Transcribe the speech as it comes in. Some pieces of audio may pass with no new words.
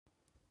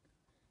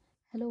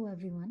Hello,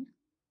 everyone.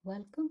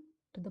 Welcome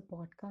to the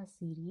podcast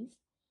series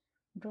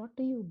brought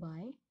to you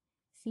by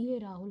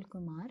CA Rahul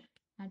Kumar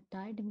at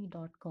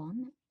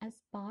TideMe.com as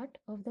part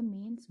of the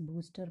Mains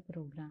Booster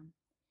program.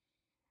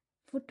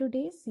 For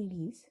today's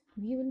series,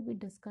 we will be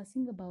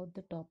discussing about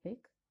the topic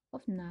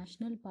of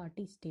national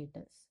party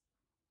status.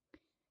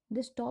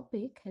 This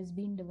topic has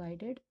been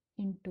divided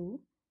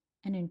into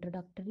an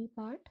introductory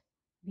part.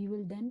 We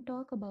will then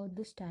talk about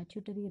the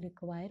statutory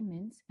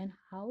requirements and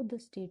how the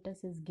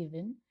status is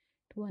given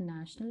to a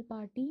national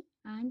party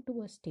and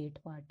to a state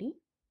party.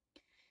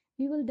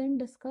 We will then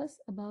discuss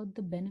about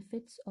the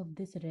benefits of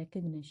this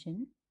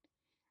recognition,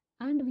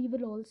 and we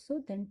will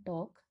also then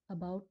talk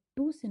about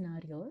two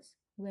scenarios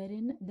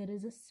wherein there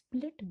is a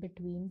split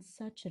between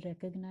such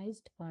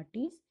recognized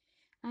parties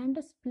and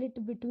a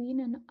split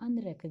between an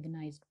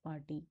unrecognized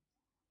party.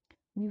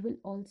 We will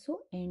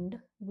also end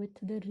with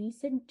the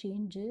recent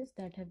changes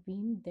that have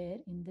been there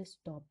in this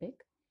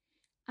topic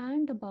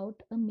and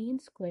about a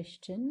mains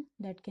question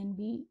that can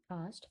be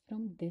asked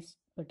from this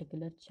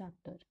particular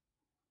chapter.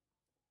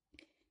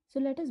 So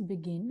let us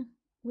begin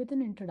with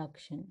an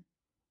introduction.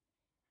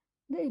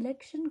 The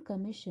Election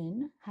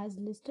Commission has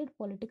listed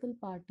political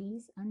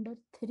parties under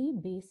three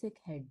basic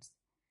heads: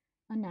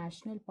 a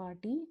national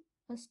party,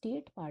 a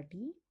state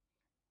party,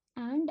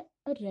 and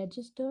a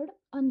registered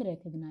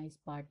unrecognized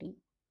party.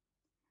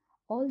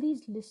 All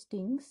these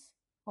listings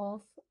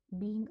of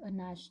being a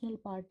national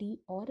party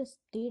or a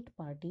state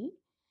party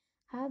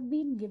have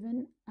been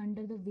given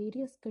under the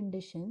various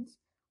conditions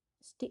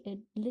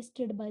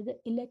listed by the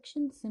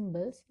Election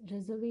Symbols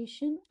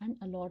Reservation and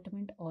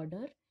Allotment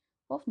Order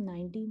of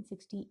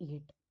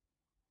 1968.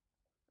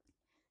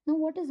 Now,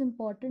 what is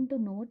important to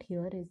note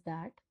here is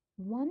that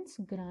once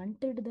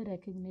granted the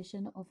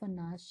recognition of a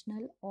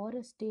national or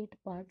a state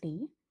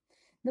party,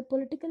 the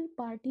political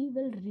party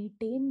will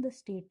retain the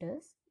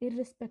status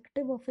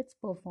irrespective of its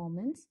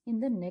performance in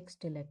the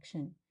next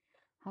election.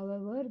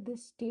 However,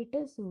 this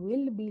status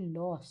will be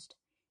lost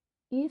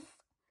if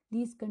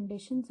these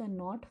conditions are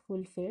not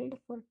fulfilled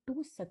for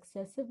two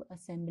successive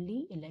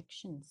assembly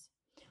elections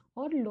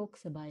or Lok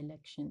Sabha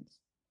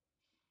elections.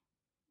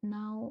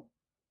 Now,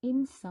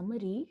 in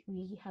summary,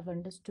 we have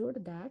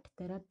understood that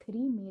there are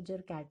three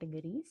major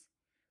categories,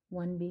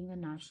 one being a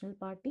national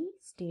party,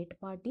 state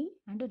party,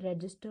 and a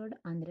registered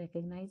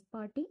unrecognized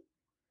party.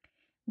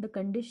 The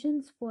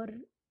conditions for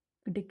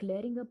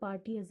declaring a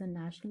party as a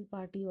national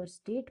party or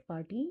state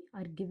party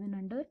are given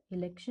under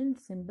Election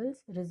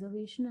Symbols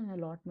Reservation and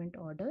Allotment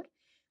Order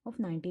of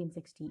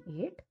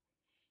 1968.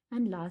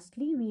 And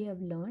lastly, we have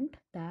learned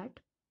that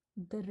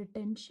the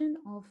retention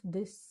of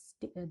this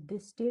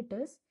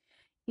status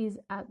is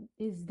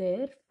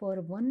there for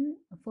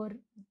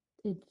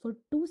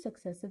two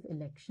successive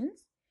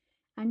elections,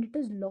 and it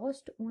is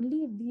lost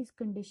only if these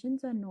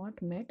conditions are not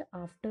met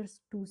after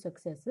two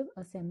successive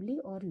assembly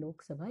or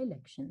Lok Sabha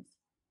elections.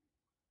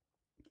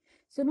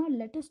 So now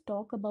let us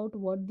talk about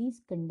what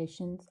these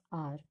conditions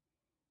are.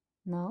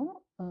 Now,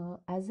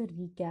 as a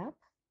recap,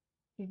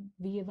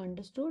 we have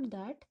understood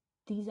that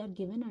these are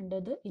given under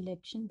the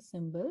Election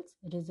Symbols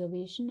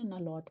Reservation and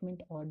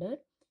Allotment Order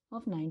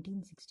of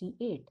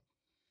 1968.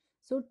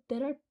 So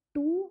there are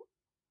two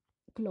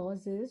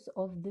clauses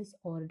of this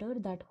order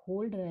that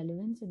hold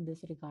relevance in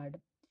this regard.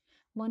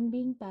 One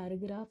being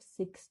paragraph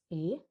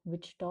 6A,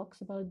 which talks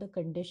about the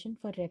condition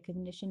for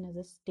recognition as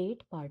a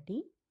state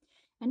party,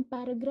 and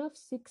paragraph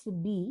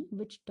 6B,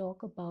 which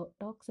talks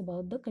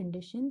about the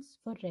conditions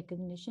for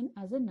recognition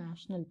as a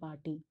national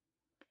party.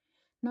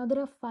 Now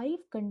there are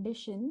 5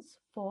 conditions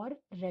for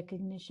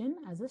recognition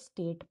as a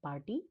state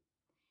party,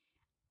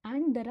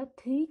 and there are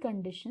 3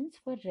 conditions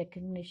for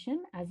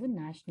recognition as a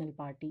national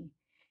party.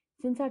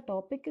 Since our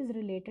topic is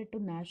related to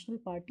national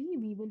party,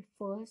 we will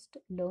first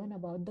learn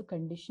about the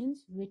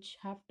conditions which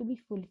have to be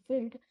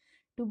fulfilled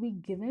to be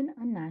given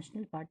a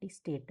national party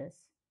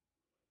status.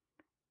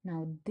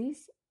 Now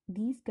these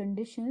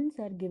conditions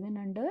are given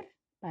under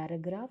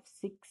paragraph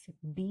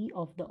 6B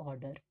of the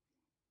order.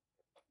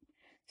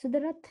 So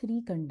there are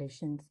 3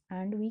 conditions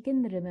and we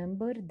can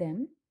remember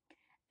them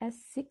as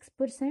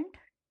 6%,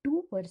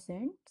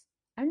 2%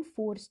 and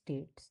 4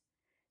 states.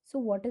 So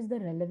what is the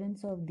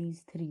relevance of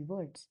these 3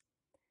 words?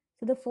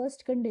 So the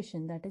first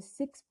condition, that is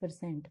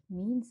 6%,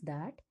 means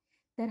that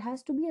there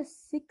has to be a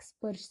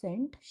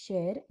 6%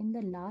 share in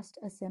the last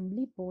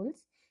assembly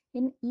polls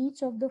in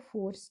each of the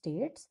 4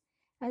 states,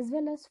 as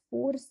well as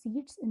 4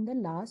 seats in the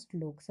last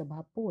Lok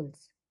Sabha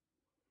polls.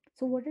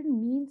 So what it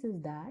means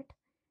is that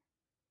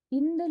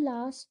in the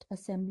last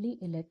assembly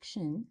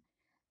election,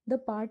 the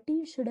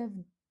party should have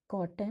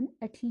gotten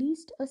at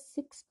least a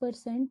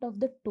 6% of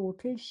the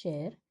total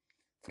share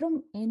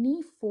from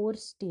any 4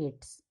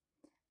 states,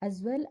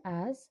 as well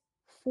as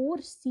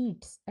 4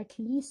 seats at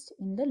least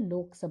in the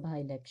Lok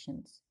Sabha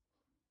elections.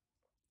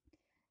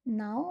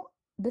 Now,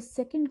 the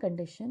second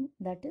condition,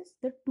 that is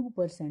the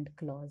 2%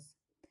 clause.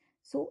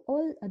 So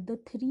all the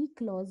 3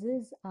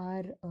 clauses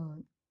are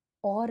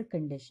or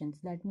conditions.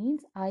 That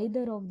means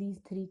either of these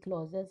 3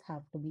 clauses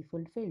have to be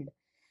fulfilled.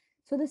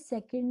 So the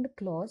second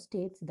clause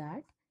states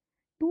that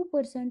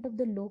 2% of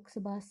the Lok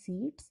Sabha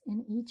seats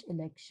in each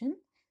election,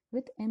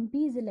 with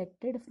MPs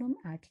elected from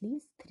at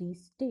least 3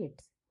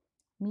 states,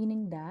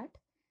 meaning that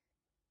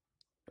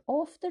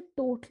of the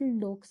total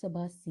Lok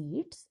Sabha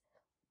seats,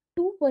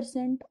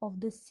 2% of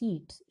the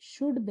seats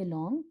should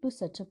belong to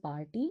such a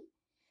party,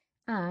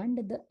 and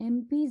the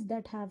MPs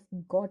that have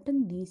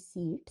gotten these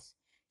seats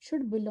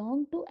should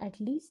belong to at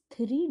least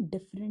 3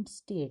 different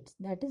states.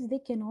 That is, they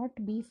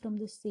cannot be from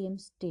the same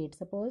state.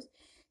 Suppose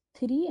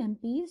 3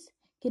 MPs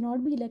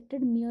cannot be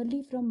elected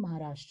merely from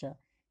Maharashtra.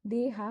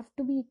 They have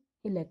to be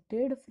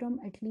elected from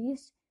at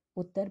least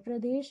Uttar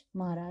Pradesh,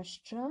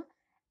 Maharashtra,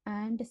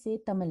 and say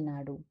Tamil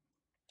Nadu.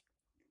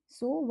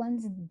 So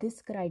once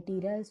this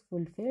criteria is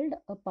fulfilled,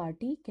 a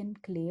party can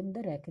claim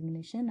the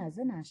recognition as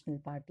a national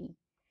party.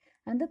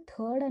 And the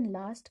third and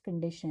last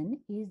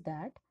condition is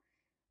that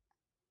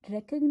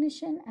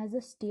recognition as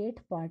a state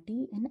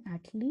party in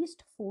at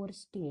least 4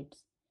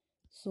 states.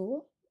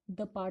 So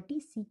the party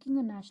seeking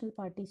a national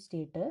party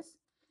status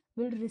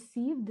will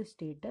receive the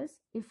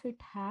status if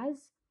it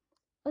has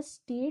a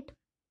state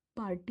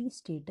party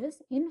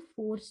status in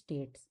 4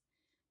 states.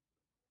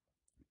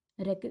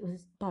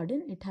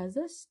 It has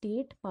a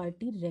state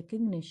party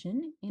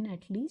recognition in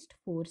at least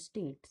 4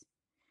 states.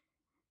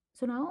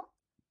 So now,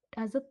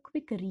 as a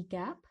quick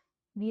recap,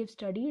 we have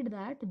studied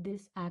that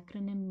this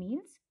acronym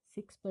means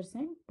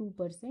 6%,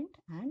 2%,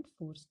 and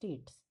 4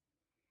 states.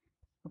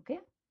 Okay.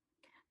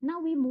 Now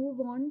we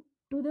move on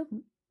to the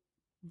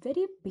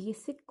very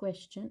basic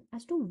question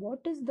as to what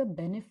is the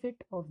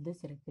benefit of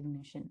this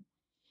recognition.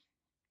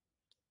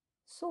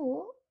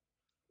 So,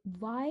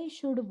 why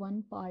should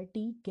one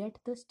party get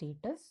the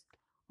status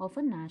of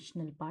a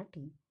national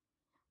party?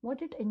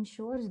 What it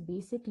ensures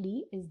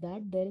basically is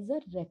that there is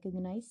a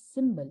recognized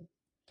symbol.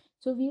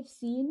 So we've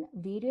seen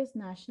various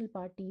national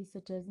parties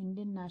such as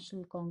Indian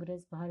National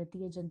Congress,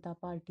 Bharatiya Janata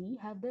Party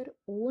have their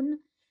own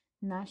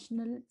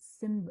national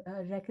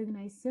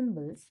recognized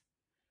symbols,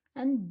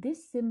 and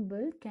this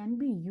symbol can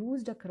be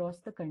used across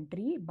the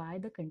country by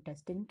the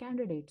contesting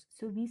candidates.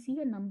 So we see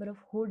a number of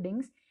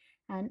hoardings,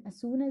 and as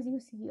soon as you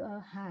see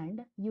a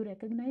hand, you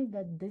recognize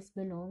that this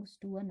belongs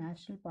to a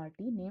national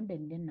party named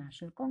Indian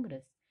National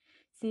Congress.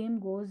 Same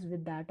goes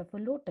with that of a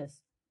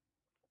lotus.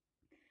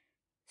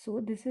 So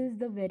this is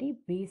the very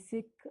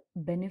basic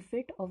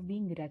benefit of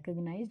being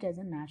recognized as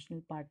a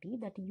national party,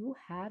 that you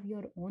have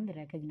your own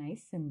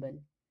recognized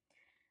symbol.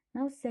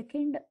 Now,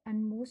 second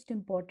and most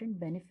important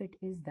benefit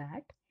is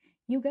that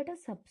you get a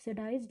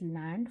subsidized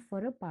land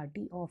for a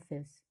party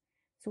office.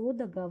 So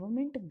the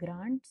government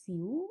grants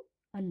you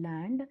a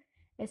land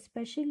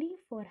especially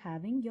for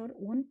having your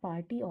own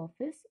party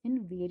office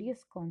in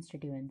various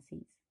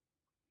constituencies.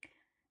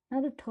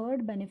 Now, the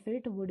third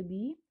benefit would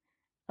be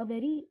a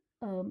very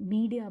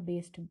media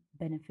based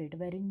benefit,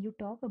 wherein you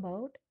talk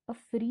about a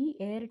free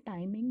air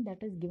timing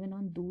that is given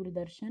on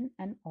Doordarshan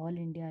and All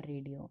India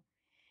Radio.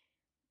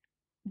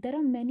 There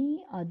are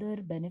many other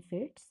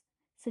benefits,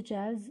 such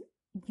as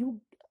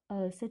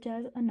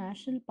a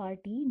national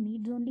party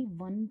needs only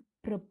one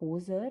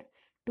proposer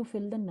to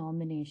fill the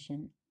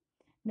nomination.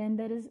 Then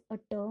there is a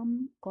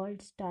term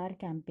called star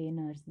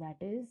campaigners, that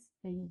is,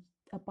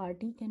 a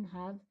party can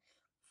have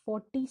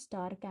 40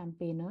 star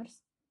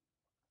campaigners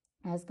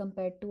as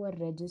compared to a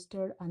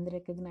registered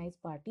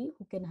unrecognized party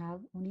who can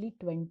have only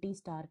 20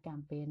 star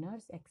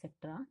campaigners,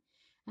 etc.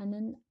 And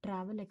then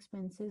travel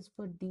expenses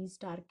for these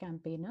star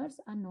campaigners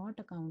are not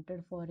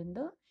accounted for in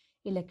the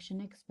election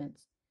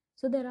expense.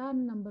 So there are a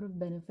number of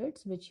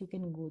benefits which you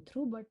can go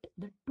through, but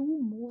the two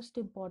most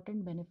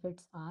important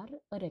benefits are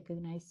a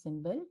recognized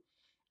symbol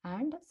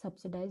and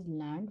subsidized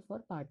land for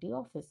party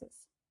offices.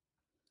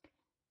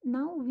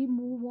 Now we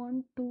move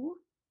on to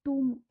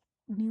two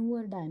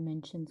newer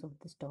dimensions of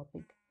this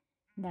topic.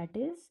 That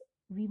is,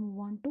 we move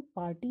on to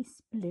party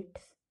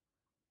splits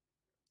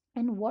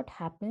and what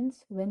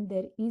happens when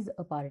there is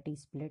a party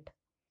split.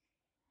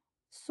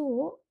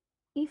 So,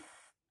 if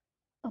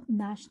a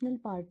national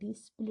party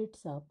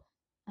splits up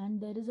and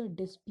there is a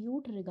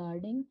dispute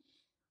regarding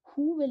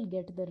who will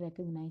get the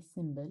recognized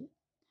symbol,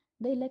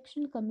 the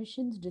Election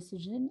Commission's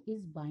decision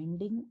is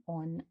binding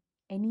on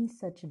any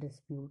such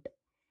dispute.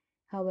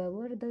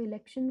 However, the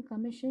Election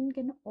Commission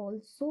can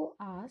also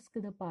ask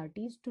the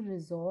parties to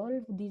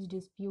resolve these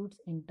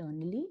disputes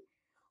internally,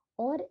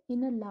 or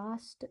in a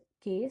last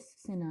case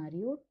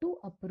scenario to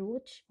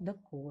approach the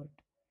court.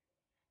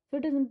 So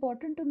it is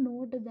important to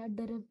note that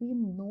there have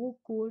been no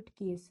court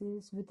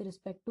cases with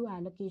respect to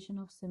allocation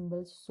of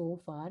symbols so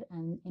far,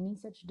 and any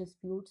such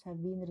disputes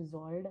have been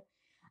resolved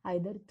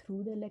either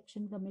through the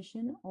Election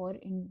Commission or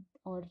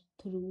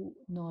through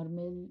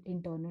normal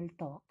internal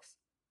talks.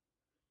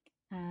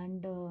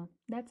 And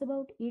that's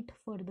about it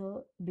for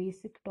the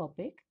basic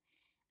topic.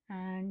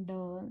 And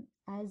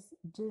as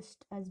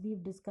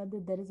we've discussed,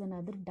 that there is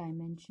another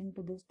dimension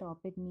to this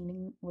topic,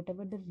 meaning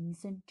whatever the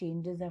recent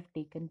changes have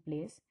taken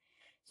place.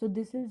 So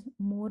this is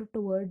more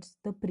towards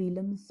the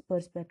prelims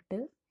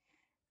perspective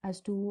as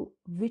to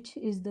which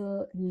is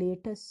the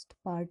latest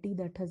party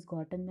that has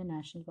gotten the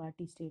national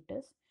party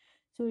status.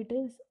 So it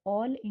is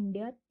All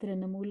India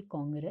Trinamool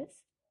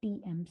Congress.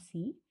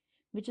 TMC,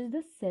 which is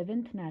the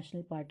seventh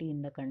national party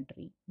in the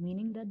country,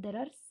 meaning that there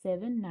are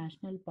seven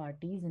national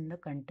parties in the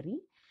country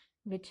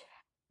which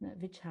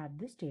have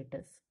this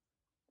status.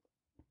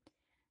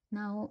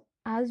 Now,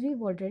 as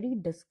we've already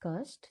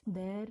discussed,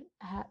 there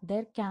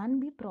can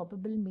be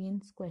probable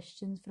mains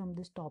questions from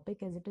this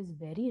topic as it is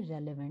very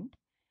relevant.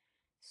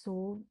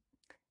 So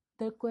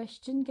the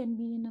question can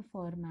be in a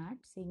format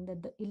saying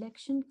that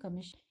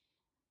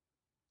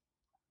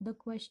the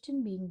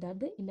question being that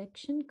the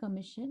election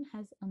commission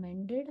has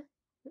amended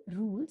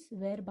rules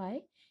whereby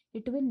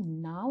it will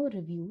now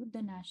review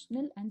the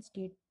national and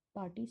state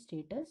party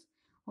status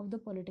of the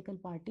political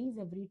parties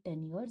every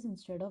 10 years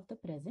instead of the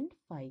present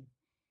 5.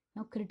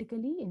 Now,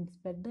 critically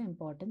inspect the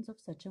importance of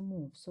such a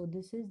move. So,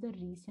 this is the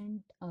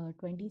recent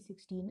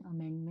 2016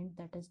 amendment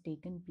that has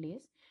taken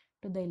place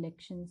to the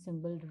election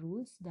symbol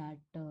rules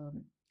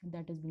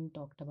that is being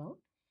talked about.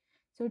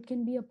 So, it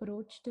can be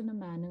approached in a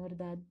manner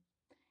that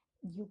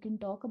you can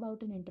talk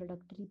about an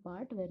introductory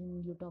part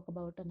wherein you talk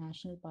about a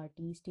national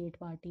party, state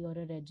party, or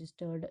a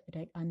registered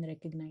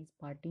unrecognized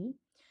party,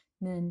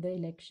 then the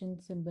election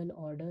symbol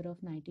order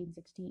of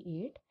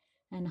 1968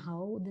 and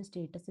how the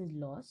status is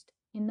lost.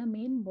 In the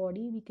main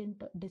body, we can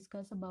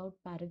discuss about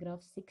paragraph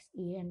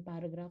 6A and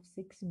paragraph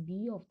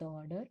 6B of the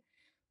order,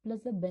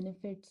 plus the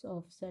benefits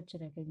of such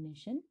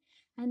recognition.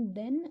 And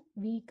then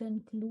we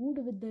conclude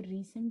with the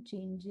recent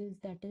changes,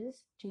 that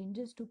is,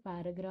 changes to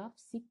paragraph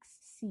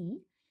 6C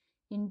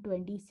in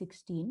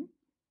 2016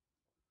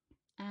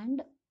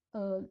 and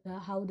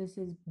how this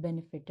has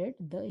benefited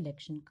the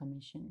election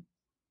commission.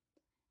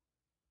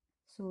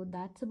 So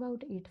that's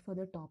about it for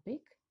the topic.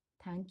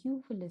 Thank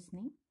you for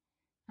listening.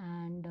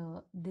 And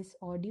this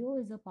audio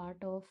is a part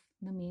of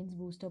the Mains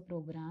Booster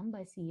program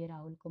by CA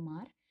Rahul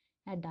Kumar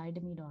at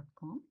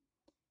diedemy.com.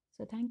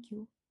 So thank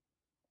you.